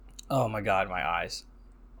Oh my god, my eyes.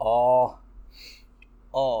 Oh,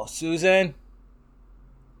 Susan,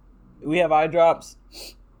 do we have eye drops?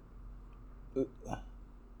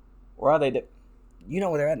 Where are they? You know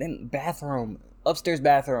where they're at? In the bathroom. Upstairs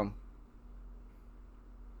bathroom.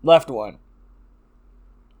 Left one.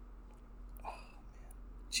 Oh, man.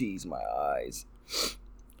 Jeez, my eyes.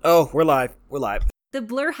 Oh, we're live. The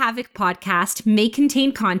Blur Havoc podcast may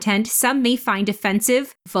contain content some may find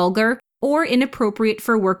offensive, vulgar, or inappropriate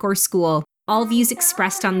for work or school. All views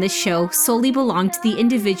expressed on this show solely belong to the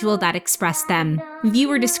individual that expressed them.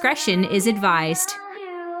 Viewer discretion is advised.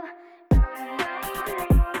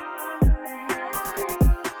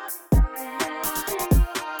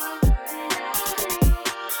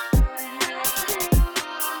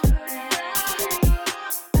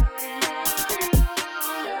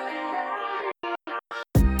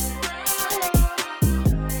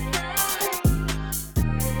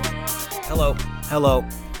 Hello.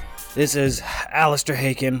 This is Alistair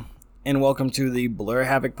Haken, and welcome to the Blur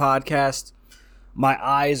Havoc podcast. My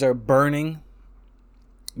eyes are burning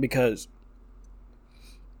because,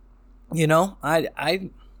 I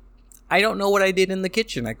don't know what I did in the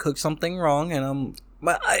kitchen. I cooked something wrong, and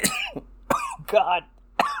oh God,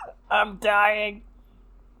 I'm dying.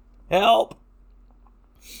 Help.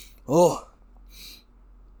 Oh.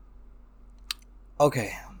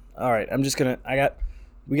 Okay. All right.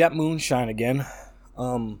 We got moonshine again.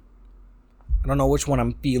 I don't know which one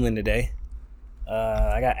I'm feeling today.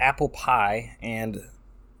 I got apple pie and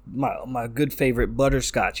my good favorite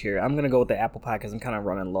butterscotch here. I'm gonna go with the apple pie because I'm kind of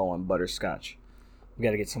running low on butterscotch. We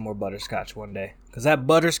got to get some more butterscotch one day because that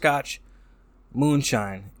butterscotch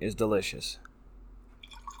moonshine is delicious.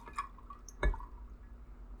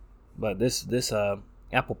 But this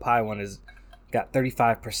apple pie one is got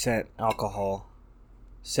 35% alcohol,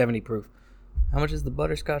 70 proof. How much is the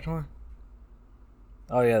butterscotch one?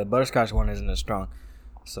 Oh yeah, the butterscotch one isn't as strong.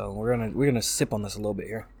 So we're gonna sip on this a little bit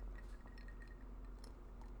here.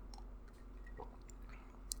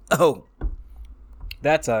 Oh,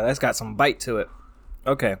 that's got some bite to it.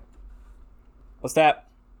 Okay, what's that?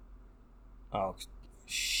 Oh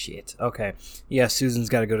shit. Okay, yeah, Susan's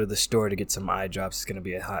got to go to the store to get some eye drops. It's gonna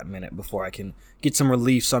be a hot minute before I can get some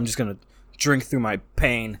relief. So I'm just gonna drink through my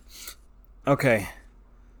pain. Okay,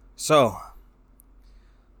 so.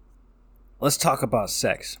 Let's talk about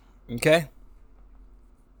sex, okay?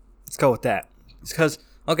 Let's go with that. It's because,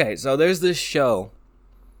 okay, so there's this show,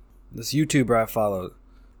 this YouTuber I follow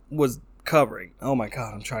was covering. Oh my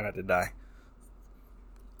God, I'm trying not to die.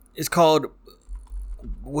 It's called,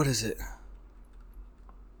 what is it?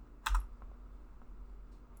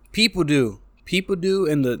 People Do,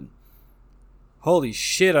 and the, holy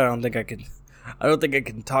shit, I don't think I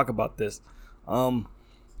can talk about this.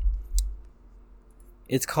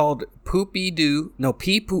 It's called Peepoo Doo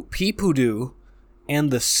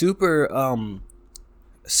and the Super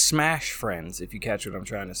Smash Friends, if you catch what I'm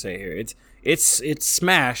trying to say here. It's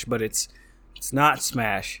Smash, but it's not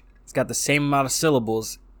Smash. It's got the same amount of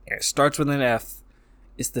syllables. It starts with an F.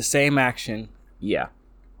 It's the same action. Yeah.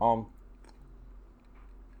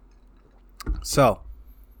 So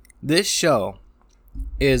this show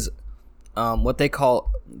is what they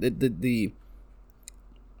call the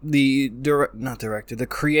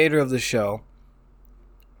creator of the show,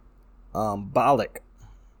 Bollock,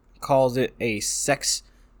 calls it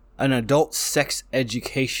an adult sex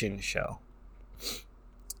education show.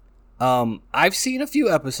 I've seen a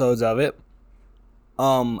few episodes of it.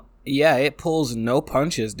 Yeah, it pulls no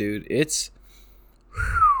punches, dude. It's,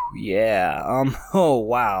 yeah. Oh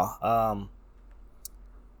wow.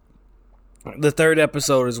 The third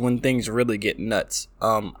episode is when things really get nuts.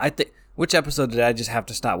 I think. Which episode did I just have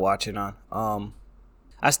to stop watching on?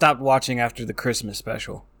 I stopped watching after the Christmas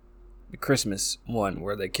special. The Christmas one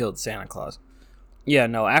where they killed Santa Claus. Yeah,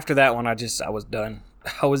 no, after that one I was done.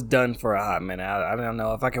 I was done for a hot minute. I don't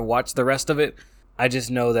know if I can watch the rest of it. I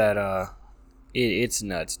just know that it's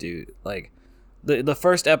nuts, dude. Like the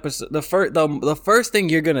first episode, the first thing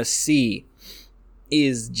you're going to see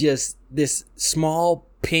is just this small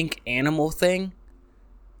pink animal thing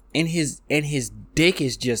and his dick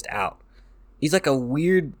is just out. He's like a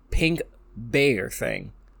weird pink bear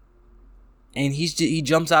thing. And he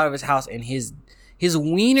jumps out of his house and his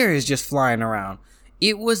wiener is just flying around.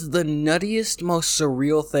 It was the nuttiest, most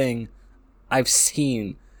surreal thing I've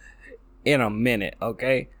seen in a minute,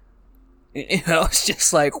 okay? And I was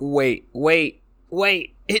just like, wait.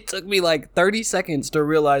 It took me like 30 seconds to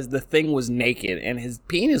realize the thing was naked and his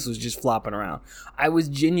penis was just flopping around. I was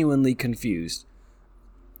genuinely confused.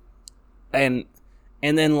 And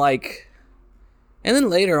then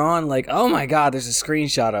later on, like, oh my God, there's a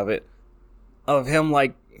screenshot of it. Of him,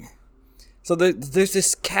 like, So there's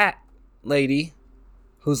this cat lady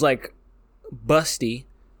who's like busty,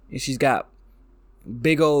 and she's got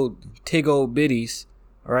big old bitties,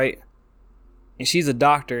 right? And she's a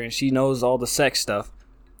doctor, and she knows all the sex stuff.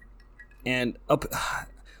 And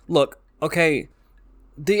look, okay,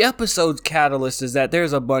 the episode's catalyst is that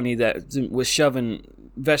there's a bunny that was shoving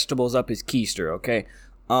vegetables up his keister. Okay,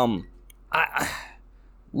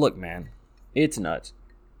 look, man, it's nuts.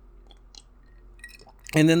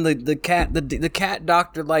 And then the cat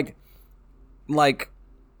doctor like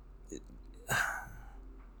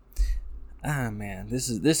man,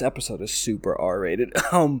 this episode is super R-rated.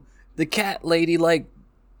 The cat lady like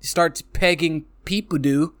starts pegging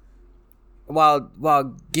Peepadoo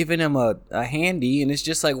while giving him a handy, and it's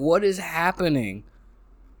just like, what is happening?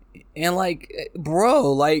 And like,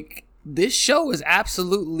 bro, like, this show is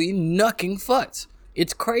absolutely knucking futz.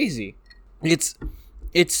 It's crazy. It's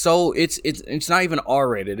not even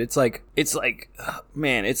R-rated. It's like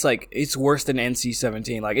man, it's worse than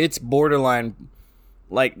NC-17. Like, it's borderline.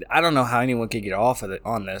 Like, I don't know how anyone could get off of it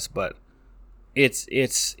on this, but it's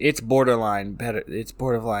borderline. It's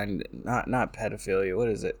borderline not pedophilia. What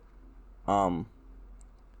is it? Peepadoo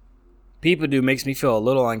makes me feel a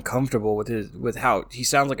little uncomfortable with how he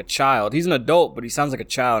sounds like a child. He's an adult, but he sounds like a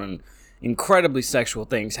child, and incredibly sexual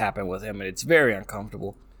things happen with him, and it's very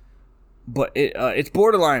uncomfortable. But it's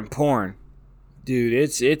borderline porn, dude.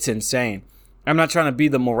 It's insane. I'm not trying to be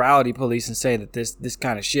the morality police and say that this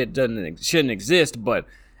kind of shit shouldn't exist, but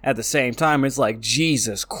at the same time, it's like,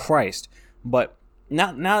 Jesus Christ. But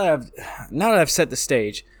now that I've set the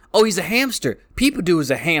stage, oh, he's a hamster. Peepadoo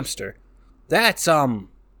is a hamster. That's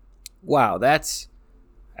wow, that's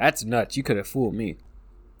nuts. You could have fooled me.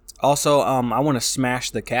 Also, I want to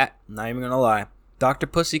smash the cat. Not even gonna lie, Dr.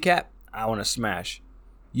 Pussycat, I want to smash.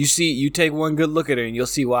 You take one good look at her and you'll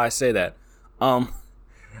see why I say that. What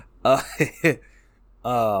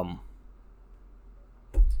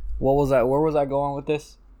was that? Where was I going with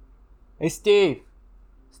this? Hey, Steve,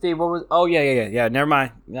 what was? Oh yeah. Never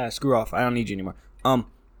mind. Yeah, screw off. I don't need you anymore.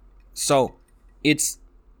 So it's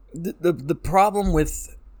the problem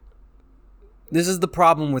with. This is the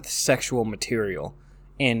problem with sexual material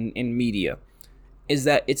in media, is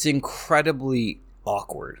that it's incredibly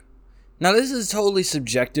awkward. Now, this is totally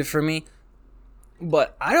subjective for me,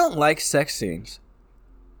 but I don't like sex scenes.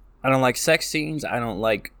 I don't like sex scenes. I don't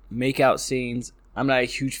like make-out scenes. I'm not a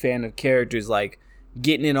huge fan of characters like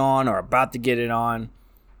getting it on or about to get it on.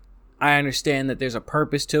 I understand that there's a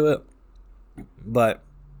purpose to it, but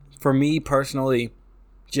for me personally,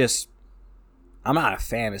 I'm not a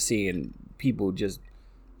fan of seeing people just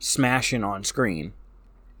smashing on screen.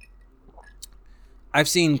 I've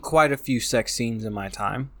seen quite a few sex scenes in my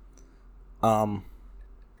time. None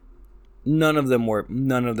of them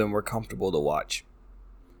were comfortable to watch.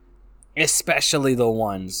 Especially the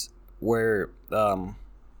ones where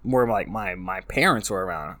like my parents were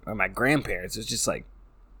around, or my grandparents. It's just like,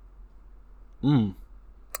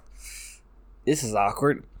 this is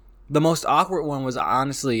awkward. The most awkward one was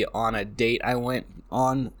honestly on a date I went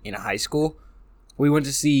on in high school. We went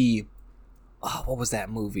to see, what was that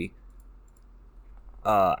movie?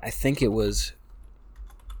 I think it was.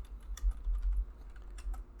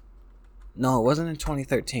 No, it wasn't in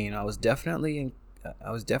 2013. It was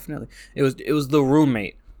The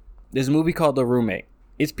Roommate. There's a movie called The Roommate.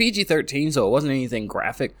 It's PG-13, so it wasn't anything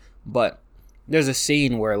graphic, but there's a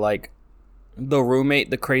scene where like the roommate,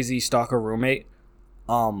 the crazy stalker roommate,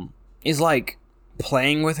 is like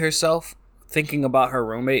playing with herself, thinking about her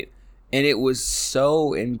roommate, and it was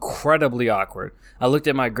so incredibly awkward. I looked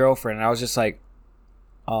at my girlfriend and I was just like,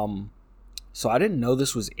 so I didn't know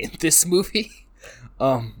this was in this movie.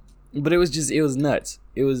 But it was nuts.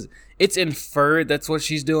 It's inferred that's what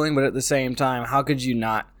she's doing, but at the same time, how could you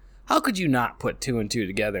not put two and two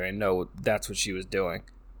together and know that's what she was doing?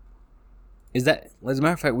 As a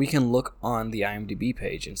matter of fact, we can look on the IMDb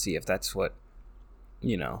page and see if that's what,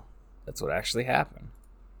 that's what actually happened.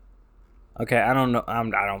 Okay, I don't know. I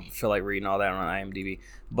don't feel like reading all that on IMDb,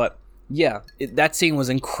 but yeah, that scene was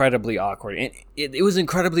incredibly awkward. It was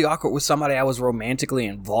incredibly awkward with somebody I was romantically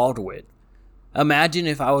involved with. Imagine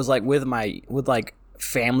if I was like with like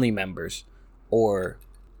family members, or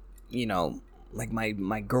like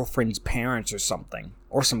my girlfriend's parents or something,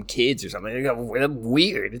 or some kids or something.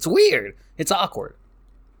 Weird. It's weird. It's awkward.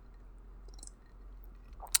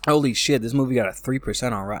 Holy shit, this movie got a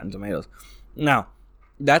 3% on Rotten Tomatoes. Now,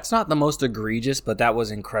 that's not the most egregious, but that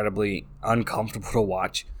was incredibly uncomfortable to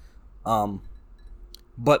watch.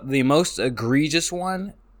 But the most egregious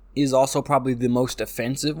one is also probably the most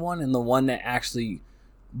offensive one, and the one that actually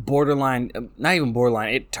not even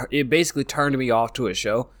borderline, it basically turned me off to a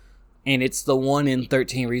show. and it's the one in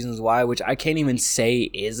 13 Reasons Why, which I can't even say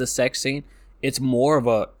is a sex scene. It's more of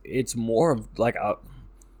like a,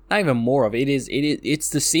 not even more of, it's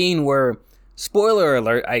the scene where, spoiler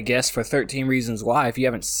alert, I guess, for 13 Reasons Why, if you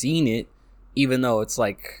haven't seen it, even though it's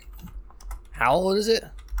like, how old is it?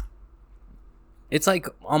 It's like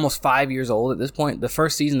almost 5 years old at this point. The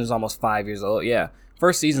first season is almost 5 years old. Yeah,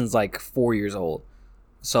 first season's like 4 years old.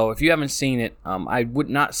 So if you haven't seen it, I would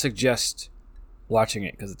not suggest watching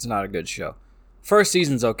it because it's not a good show. First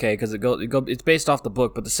season's okay because it's based off the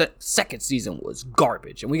book, but the second season was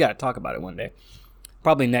garbage, and we got to talk about it one day.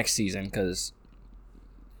 Probably next season, because,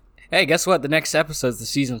 hey, guess what? The next episode's the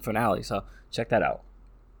season finale, so check that out.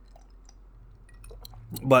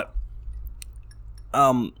 But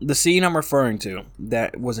the scene I'm referring to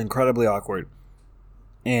that was incredibly awkward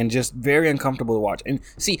and just very uncomfortable to watch. And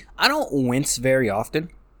see, I don't wince very often.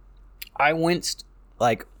 I winced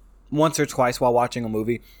like once or twice while watching a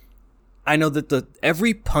movie. I know that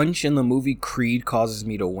every punch in the movie Creed causes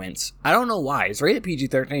me to wince. I don't know why. It's rated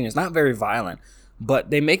PG-13. It's not very violent.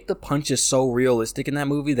 But they make the punches so realistic in that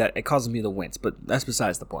movie that it causes me to wince. But that's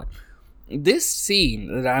besides the point. This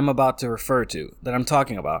scene that I'm about to refer to, that I'm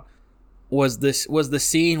talking about, was the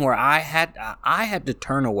scene where I had to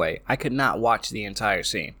turn away. I could not watch the entire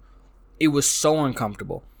scene. It was so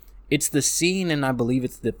uncomfortable. It's the scene, and I believe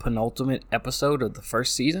it's the penultimate episode of the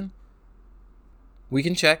first season. We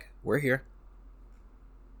can check. We're here.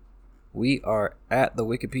 We are at the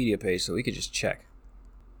Wikipedia page, so we could just check.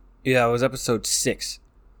 Yeah, it was episode 6.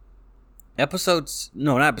 Episode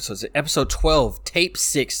 12, tape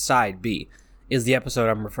 6, side B, is the episode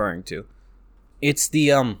I'm referring to. It's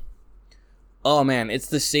the, it's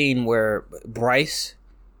the scene where Bryce,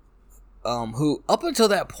 who, up until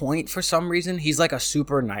that point, for some reason, he's like a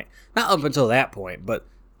super knight. Not up until that point, but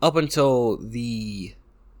up until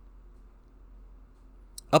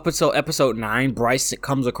episode 9, Bryce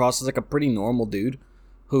comes across as like a pretty normal dude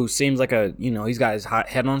who seems like he's got his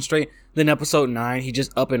head on straight. Then episode 9, he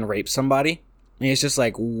just up and rapes somebody. And it's just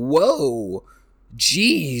like, whoa,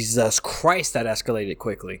 Jesus Christ, that escalated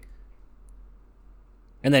quickly.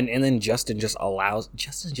 And then Justin just allows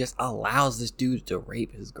this dude to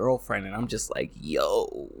rape his girlfriend. And I'm just like, yo,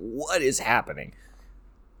 what is happening?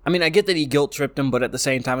 I mean, I get that he guilt tripped him, but at the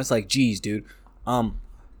same time, it's like, geez, dude.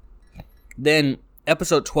 Then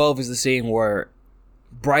episode 12 is the scene where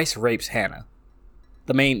Bryce rapes Hannah,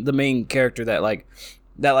 the main character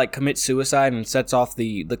that commits suicide and sets off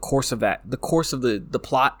the course of the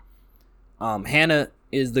plot. Hannah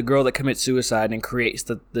is the girl that commits suicide and creates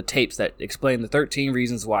the tapes that explain the 13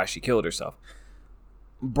 reasons why she killed herself.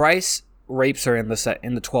 Bryce rapes her in the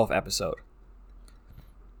 12th episode.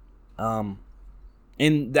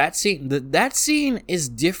 In that scene, that scene is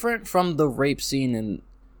different from the rape scene in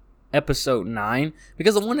episode 9,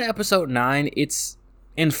 because the one in episode 9, it's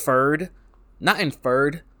not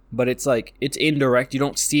inferred, but it's like, it's indirect. You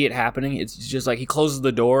don't see it happening. It's just like he closes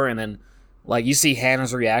the door and then like you see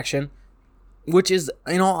Hannah's reaction, which is,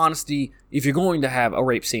 in all honesty, if you're going to have a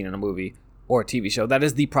rape scene in a movie or a TV show, that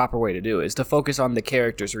is the proper way to do it, is to focus on the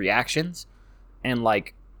character's reactions and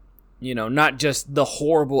like, not just the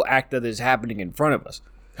horrible act that is happening in front of us.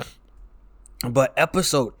 But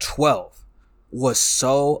episode 12 was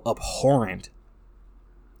so abhorrent.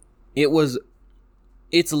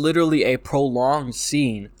 It's literally a prolonged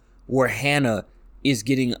scene where Hannah is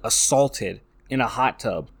getting assaulted in a hot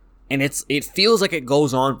tub, and it feels like it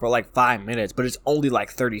goes on for like 5 minutes, but it's only like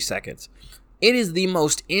 30 seconds. It is the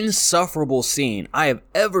most insufferable scene I have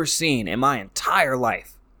ever seen in my entire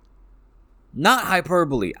life. Not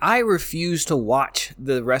hyperbole. I refuse to watch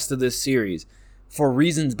the rest of this series for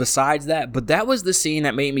reasons besides that, but that was the scene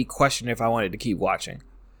that made me question if I wanted to keep watching.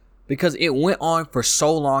 Because it went on for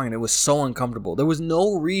so long and it was so uncomfortable. There was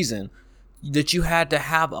no reason that you had to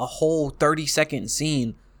have a whole 30-second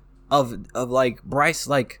scene of like Bryce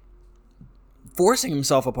like forcing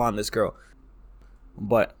himself upon this girl.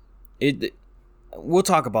 But we'll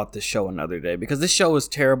talk about this show another day, because this show is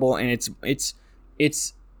terrible, and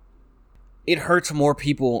it hurts more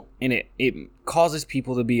people, and it causes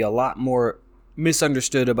people to be a lot more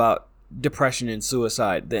misunderstood about depression and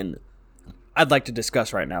suicide than I'd like to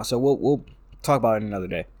discuss right now. So we'll talk about it another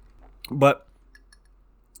day. But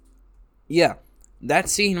yeah, that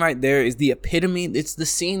scene right there is the epitome. It's the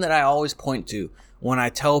scene that I always point to when I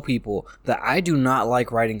tell people that I do not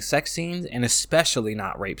like writing sex scenes, and especially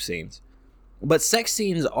not rape scenes. But sex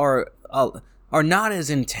scenes are not as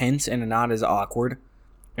intense and not as awkward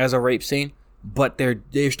as a rape scene, but they're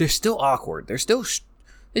still awkward.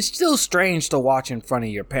 It's still strange to watch in front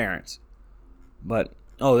of your parents. But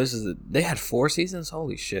they had 4 seasons?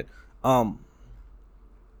 Holy shit.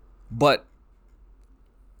 But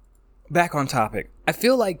back on topic, I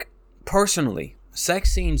feel like personally,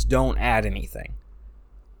 sex scenes don't add anything.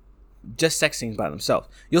 Just sex scenes by themselves.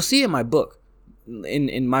 You'll see in my book,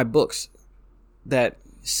 in my books, that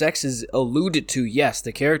sex is alluded to. Yes,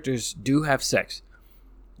 the characters do have sex,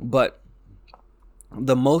 but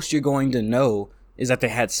the most you're going to know is that they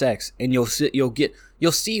had sex, and you'll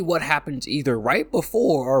see what happens either right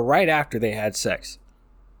before or right after they had sex.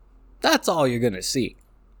 That's all you're gonna see.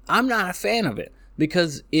 I'm not a fan of it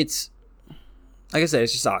because it's, like I said,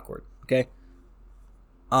 it's just awkward. Okay.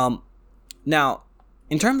 Now,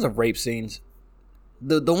 in terms of rape scenes,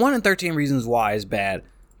 the one in 13 Reasons Why is bad,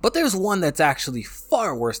 but there's one that's actually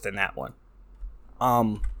far worse than that one.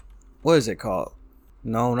 What is it called?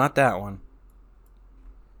 No, not that one.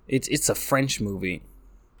 It's a French movie.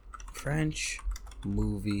 French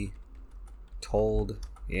movie told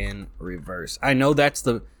in reverse. I know that's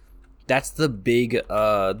the big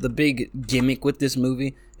gimmick with this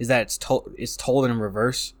movie is that it's told in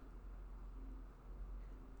reverse.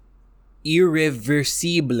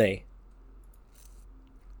 Irreversible.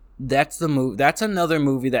 That's the movie. That's another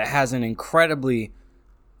movie that has an incredibly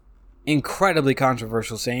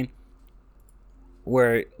controversial scene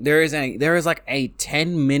where there is like a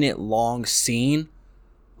 10-minute long scene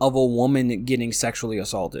of a woman getting sexually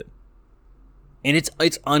assaulted. And it's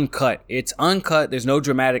uncut. It's uncut. There's no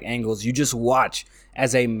dramatic angles. You just watch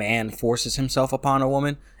as a man forces himself upon a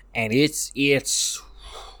woman, and it's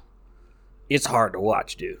hard to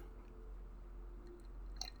watch, dude.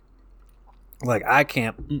 Like, I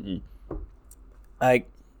can't I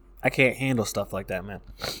can't handle stuff like that, man.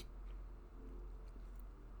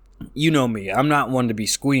 You know me. I'm not one to be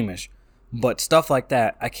squeamish, but stuff like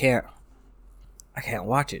that, I can't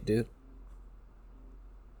watch it, dude.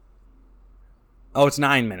 Oh, it's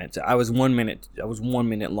 9 minutes. I was 1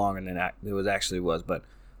 minute longer than that. It was, but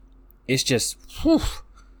it's just, whew.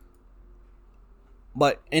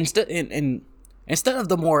 But instead of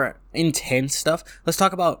the more intense stuff, let's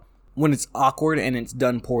talk about when it's awkward and it's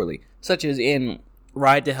done poorly, such as in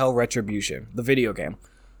Ride to Hell Retribution, the video game.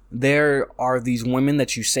 There are these women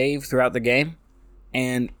that you save throughout the game,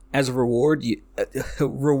 and as a reward,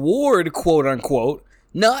 reward, quote unquote,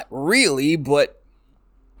 not really, but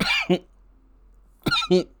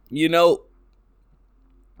you know,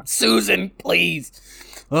 Susan, please.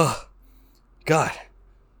 Oh, God.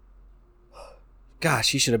 Gosh,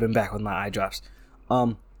 she should have been back with my eye drops.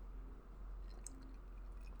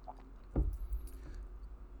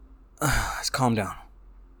 Let's calm down.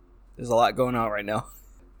 There's a lot going on right now.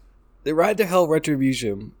 The Ride to Hell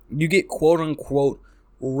Retribution, you get quote unquote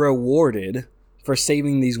rewarded for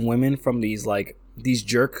saving these women from these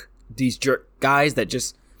jerk guys that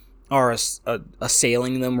just are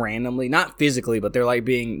assailing them randomly, not physically, but they're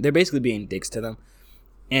basically being dicks to them.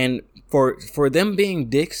 And for them being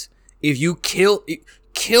dicks, if you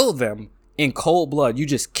kill them in cold blood, you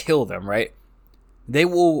just kill them, right? They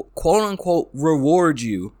will quote unquote reward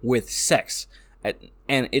you with sex,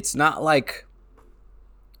 and it's not like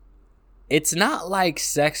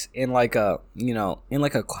sex in like a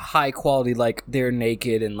high quality, like they're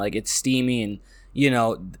naked and like it's steamy, and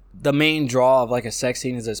the main draw of like a sex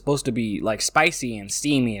scene is it's supposed to be like spicy and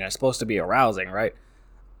steamy and it's supposed to be arousing, right?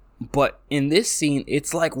 But in this scene,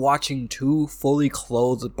 it's like watching two fully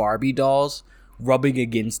clothed Barbie dolls rubbing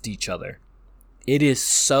against each other. It is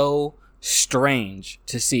so strange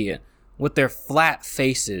to see it with their flat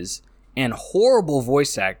faces and horrible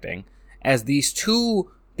voice acting as these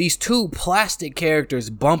two plastic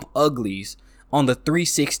characters bump uglies on the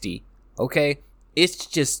 360. Okay, it's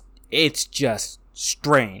just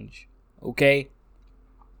strange. Okay,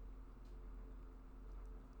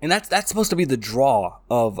 and that's supposed to be the draw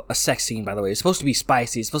of a sex scene, by the way. It's supposed to be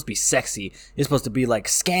spicy, it's supposed to be sexy, it's supposed to be like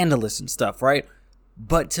scandalous and stuff, right?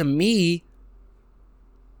 But to me,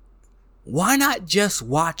 why not just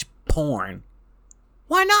watch porn?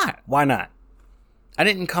 Why not? I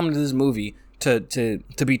didn't come to this movie to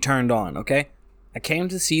be turned on, okay? I came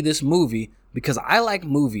to see this movie because I like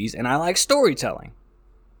movies and I like storytelling.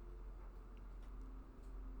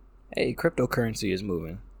 Hey, cryptocurrency is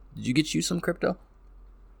moving. Did you get you some crypto?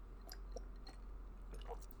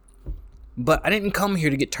 But I didn't come here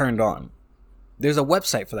to get turned on. There's a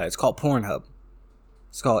website for that. It's called Pornhub.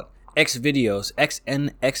 It's called Xvideos,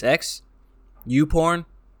 XNXX, YouPorn,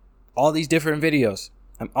 all these different videos,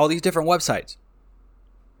 all these different websites.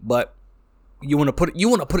 But you want to put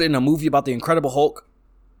it in a movie about the Incredible Hulk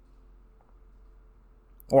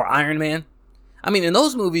or Iron Man? I mean, in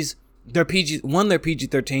those movies, they're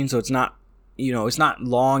PG-13, so it's not, it's not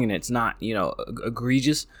long and it's not,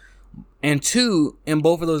 egregious. And two, in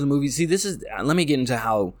both of those movies, see, let me get into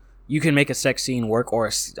how, you can make a sex scene work or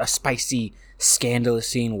a spicy, scandalous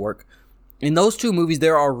scene work. In those two movies,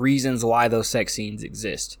 there are reasons why those sex scenes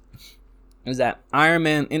exist. Is that Iron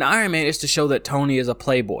Man is to show that Tony is a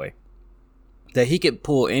playboy, that he can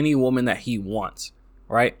pull any woman that he wants,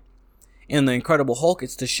 right? In the Incredible Hulk,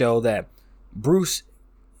 it's to show that Bruce,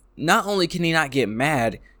 not only can he not get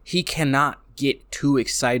mad, he cannot get too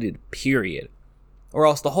excited, period, or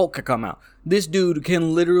else the Hulk could come out. This dude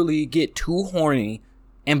can literally get too horny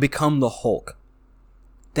and become the Hulk.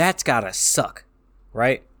 That's gotta suck,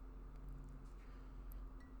 right?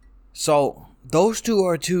 So those two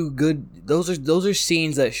are two good. Those are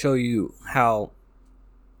scenes that show you how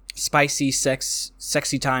spicy,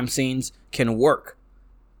 sexy time scenes can work.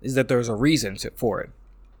 Is that there's a reason for it.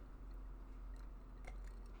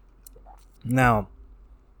 Now,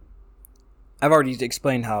 I've already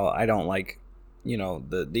explained how I don't like,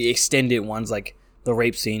 the extended ones like the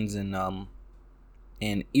rape scenes and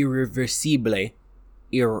Irreversible,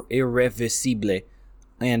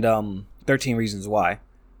 and 13 Reasons Why.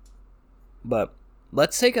 But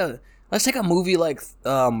let's take a movie like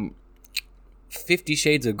 50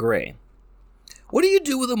 Shades of Grey. What do you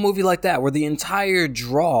do with a movie like that where the entire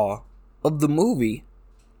draw of the movie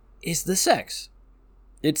is the sex?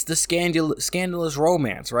 It's the scandalous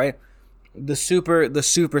romance, right? The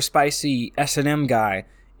super spicy S&M guy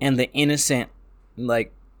and the innocent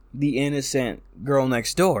girl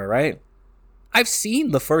next door, right? I've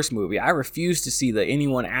seen the first movie. I refuse to see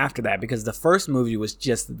anyone after that because the first movie was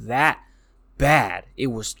just that bad. It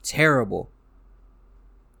was terrible.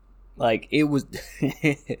 It was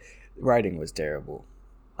writing was terrible.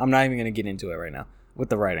 I'm not even going to get into it right now with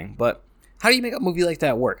the writing. But how do you make a movie like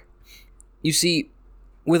that work? You see,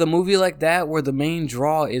 with a movie like that where the main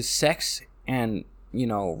draw is sex and,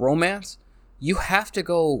 romance, you have to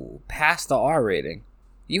go past the R rating.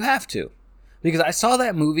 You have to. Because I saw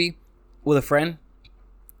that movie with a friend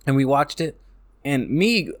and we watched it. And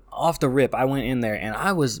me, off the rip, I went in there and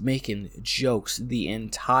I was making jokes the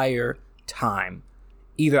entire time.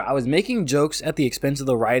 Either I was making jokes at the expense of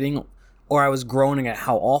the writing or I was groaning at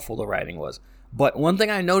how awful the writing was. But one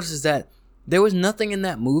thing I noticed is that there was nothing in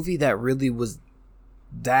that movie that really was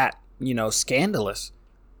that, scandalous.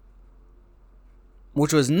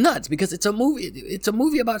 Which was nuts because it's a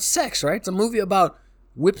movie about sex, right? It's a movie about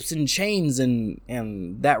whips and chains and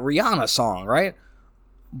that Rihanna song, right?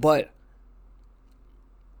 But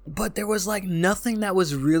there was nothing that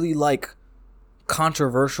was really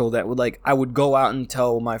controversial that would I would go out and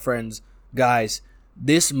tell my friends, guys,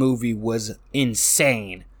 this movie was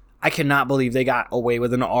insane. I cannot believe they got away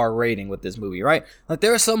with an R rating with this movie, right?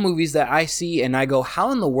 There are some movies that I see and I go,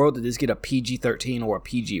 how in the world did this get a PG-13 or a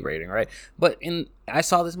PG rating, right? But I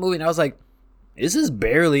saw this movie and I was like, this is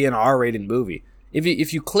barely an R-rated movie.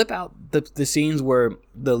 If you clip out the scenes where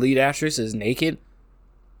the lead actress is naked,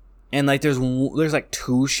 and there's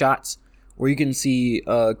two shots where you can see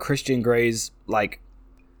Christian Grey's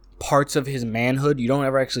parts of his manhood. You don't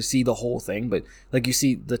ever actually see the whole thing, but you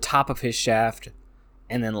see the top of his shaft,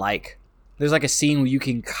 and then there's a scene where you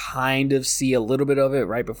can kind of see a little bit of it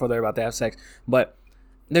right before they're about to have sex. But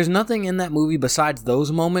there's nothing in that movie besides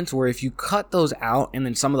those moments where if you cut those out and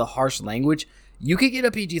then some of the harsh language, you could get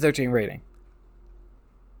a PG-13 rating.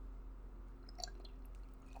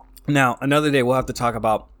 Now, another day we'll have to talk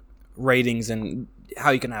about ratings and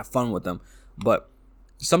how you can have fun with them. But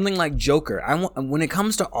something like Joker, when it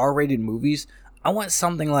comes to R-rated movies, I want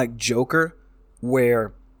something like Joker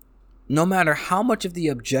where no matter how much of the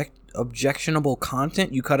objectionable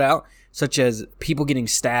content you cut out, such as people getting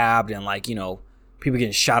stabbed and people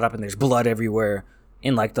getting shot up and there's blood everywhere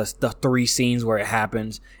in the 3 scenes where it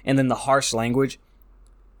happens, and then the harsh language,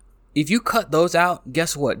 if you cut those out,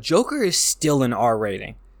 guess what? Joker is still an R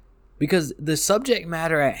rating. Because the subject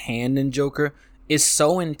matter at hand in Joker is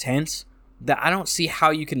so intense that I don't see how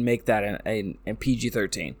you can make that in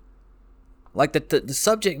PG-13. The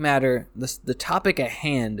subject matter, the topic at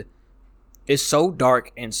hand is so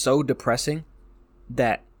dark and so depressing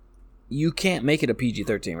that you can't make it a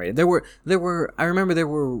PG-13 rating. I remember there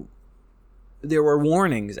were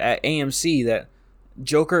warnings at AMC that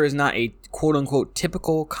Joker is not a quote-unquote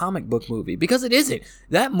typical comic book movie, because it isn't.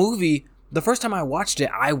 That movie, the first time I watched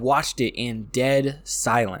it in dead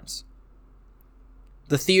silence.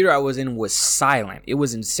 The theater I was in was silent. It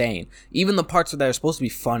was insane. Even the parts that are supposed to be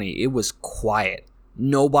funny, it was quiet.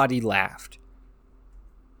 Nobody laughed.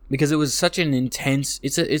 Because it was such an intense,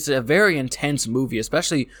 it's a very intense movie,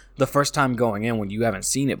 especially the first time going in when you haven't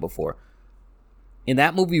seen it before. And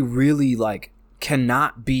that movie really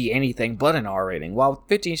cannot be anything but an R rating. While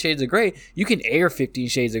 15 Shades of Grey, you can air 15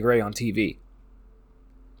 Shades of Grey on TV.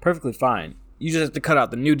 Perfectly fine. You just have to cut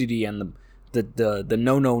out the nudity and the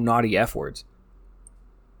no naughty F words.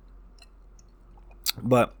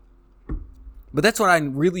 But that's what I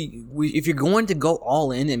really... If you're going to go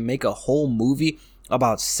all in and make a whole movie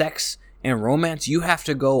about sex and romance, you have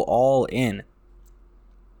to go all in.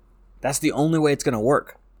 That's the only way it's going to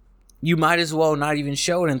work. You might as well not even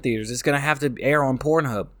show it in theaters. It's going to have to air on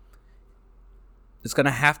Pornhub. It's going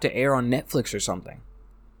to have to air on Netflix or something.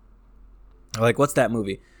 Like, what's that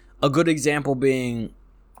movie? A good example being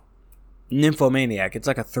Nymphomaniac. It's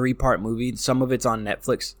like a 3-part movie. Some of it's on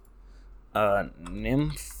Netflix.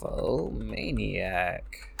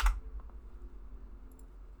 Nymphomaniac.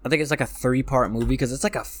 I think it's like a 3-part movie because it's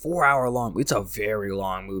like a 4-hour long. It's a very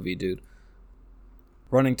long movie, dude.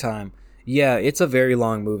 Running time. Yeah, it's a very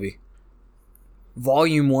long movie.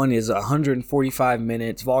 Volume 1 is 145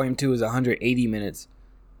 minutes. Volume 2 is 180 minutes.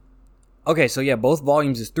 Okay, so yeah, both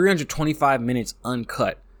volumes is 325 minutes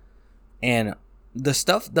uncut. And the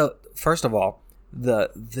stuff, first of all,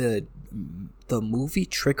 the movie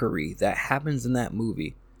trickery that happens in that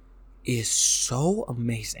movie is so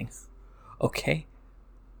amazing. Okay?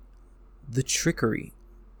 The trickery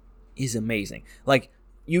is amazing. Like,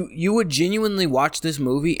 you would genuinely watch this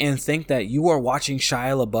movie and think that you are watching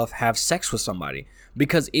Shia LaBeouf have sex with somebody,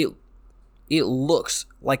 because it looks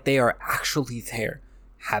like they are actually there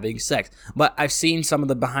having sex. But I've seen some of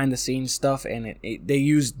the behind the scenes stuff, and they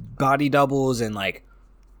use body doubles and like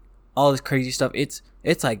all this crazy stuff. It's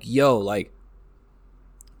like, yo, like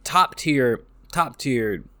top tier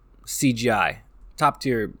CGI, top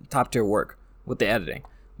tier work with the editing.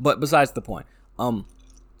 But besides the point,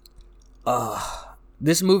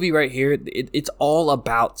 this movie right here, it's all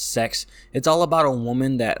about sex. It's all about a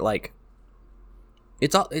woman that, like,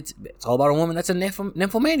 it's all about a woman that's a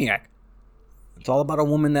nymphomaniac. It's all about a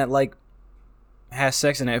woman that, like, has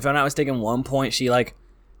sex, and if I'm not mistaken, one point she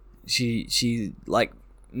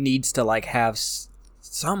needs to, like, have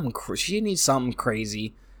she needs something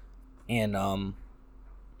crazy, and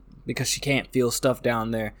because she can't feel stuff down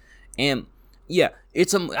there. And yeah,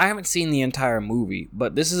 I haven't seen the entire movie,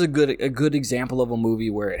 but this is a good example of a movie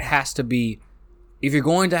where it has to be, if you're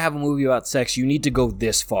going to have a movie about sex, you need to go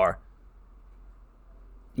this far.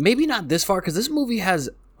 Maybe not this far, because this movie has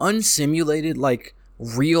unsimulated, like,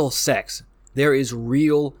 real sex. There is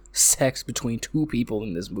real sex between two people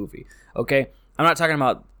in this movie, okay? I'm not talking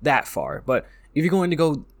about that far, but if you're going to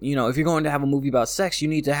go, if you're going to have a movie about sex, you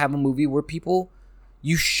need to have a movie where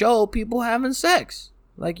you show people having sex.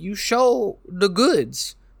 Like, you show the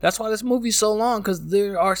goods. That's why this movie's so long, because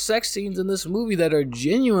there are sex scenes in this movie that are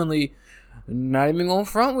genuinely, not even gonna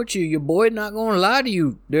front with you. Your boy not gonna lie to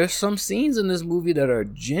you. There's some scenes in this movie that are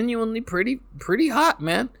genuinely pretty hot,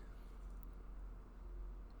 man.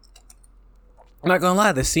 I'm not gonna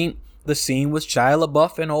lie. The scene with Shia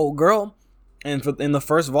LaBeouf and old girl, and in the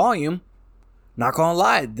first volume, not gonna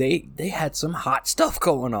lie, they had some hot stuff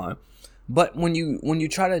going on. But when you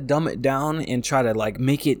try to dumb it down and try to, like,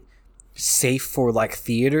 make it safe for, like,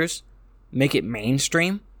 theaters, make it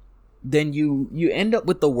mainstream, then you end up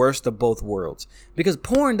with the worst of both worlds. Because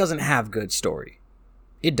porn doesn't have good story.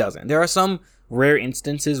 It doesn't. There are some rare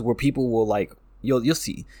instances where people will, like, you'll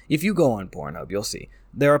see. If you go on Pornhub, you'll see.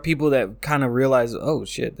 There are people that kind of realize, oh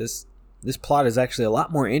shit, this plot is actually a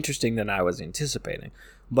lot more interesting than I was anticipating.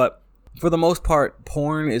 But for the most part,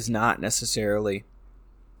 porn is not necessarily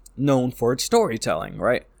known for its storytelling,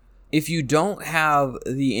 right? If you don't have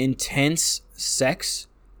the intense sex,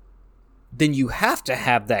 then you have to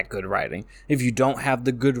have that good writing. If you don't have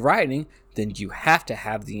the good writing, then you have to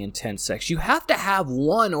have the intense sex. You have to have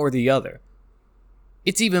one or the other.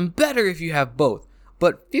 It's even better if you have both.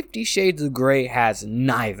 But 50 Shades of Grey has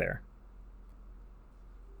neither.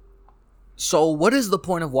 So what is the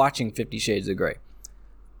point of watching 50 Shades of Grey?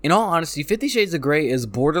 In all honesty, 50 Shades of Grey is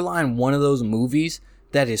borderline one of those movies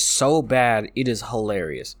that is so bad, it is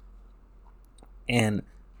hilarious. And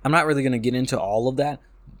I'm not really going to get into all of that,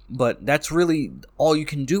 but that's really all you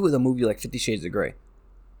can do with a movie like 50 Shades of Grey,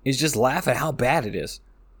 is just laugh at how bad it is.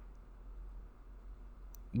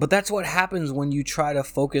 But that's what happens when you try to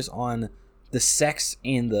focus on the sex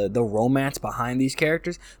and the romance behind these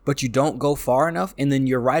characters, but you don't go far enough, and then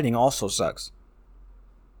your writing also sucks.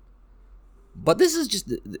 But this is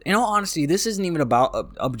just, in all honesty, this isn't even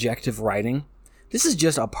about objective writing. This is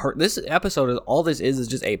just this episode is all this is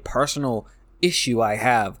just a personal issue I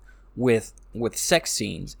have with sex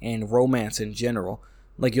scenes and romance in general.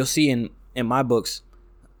 Like, you'll see in my books,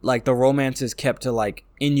 like, the romance is kept to, like,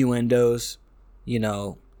 innuendos,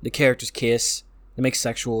 the characters kiss, they make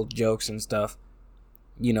sexual jokes and stuff.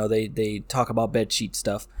 They talk about bedsheet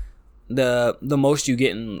stuff. The most you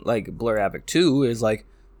get in, like, Blur Havoc 2 is, like,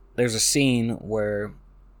 there's a scene where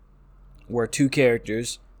two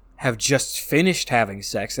characters have just finished having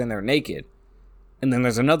sex and they're naked. And then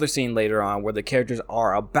there's another scene later on where the characters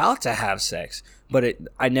are about to have sex, but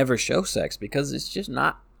I never show sex because it's just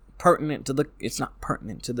not pertinent to the book. It's not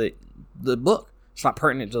pertinent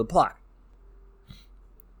to the plot.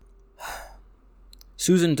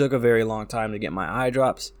 Susan took a very long time to get my eye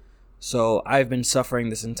drops, so I've been suffering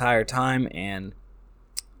this entire time, and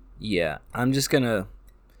yeah,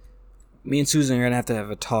 me and Susan are gonna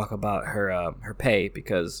have a talk about her pay,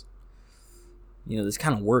 because this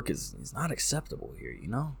kind of work is not acceptable here.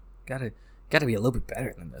 Gotta be a little bit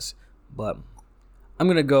better than this. But I'm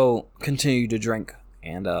gonna go continue to drink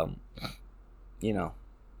and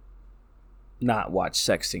not watch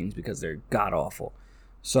sex scenes because they're god awful.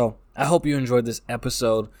 So I hope you enjoyed this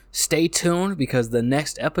episode. Stay tuned, because the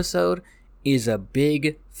next episode is a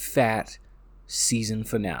big fat season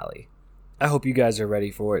finale. I hope you guys are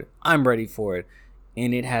ready for it. I'm ready for it.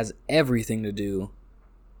 And it has everything to do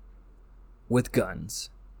with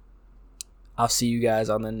guns. I'll see you guys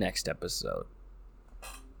on the next episode.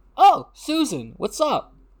 Oh, Susan, what's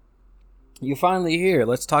up? You're finally here.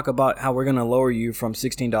 Let's talk about how we're going to lower you from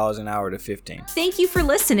 $16 an hour to $15. Thank you for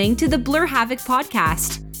listening to the Blur Havoc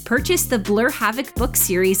podcast. Purchase the Blur Havoc book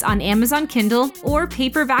series on Amazon Kindle or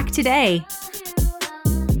paperback today.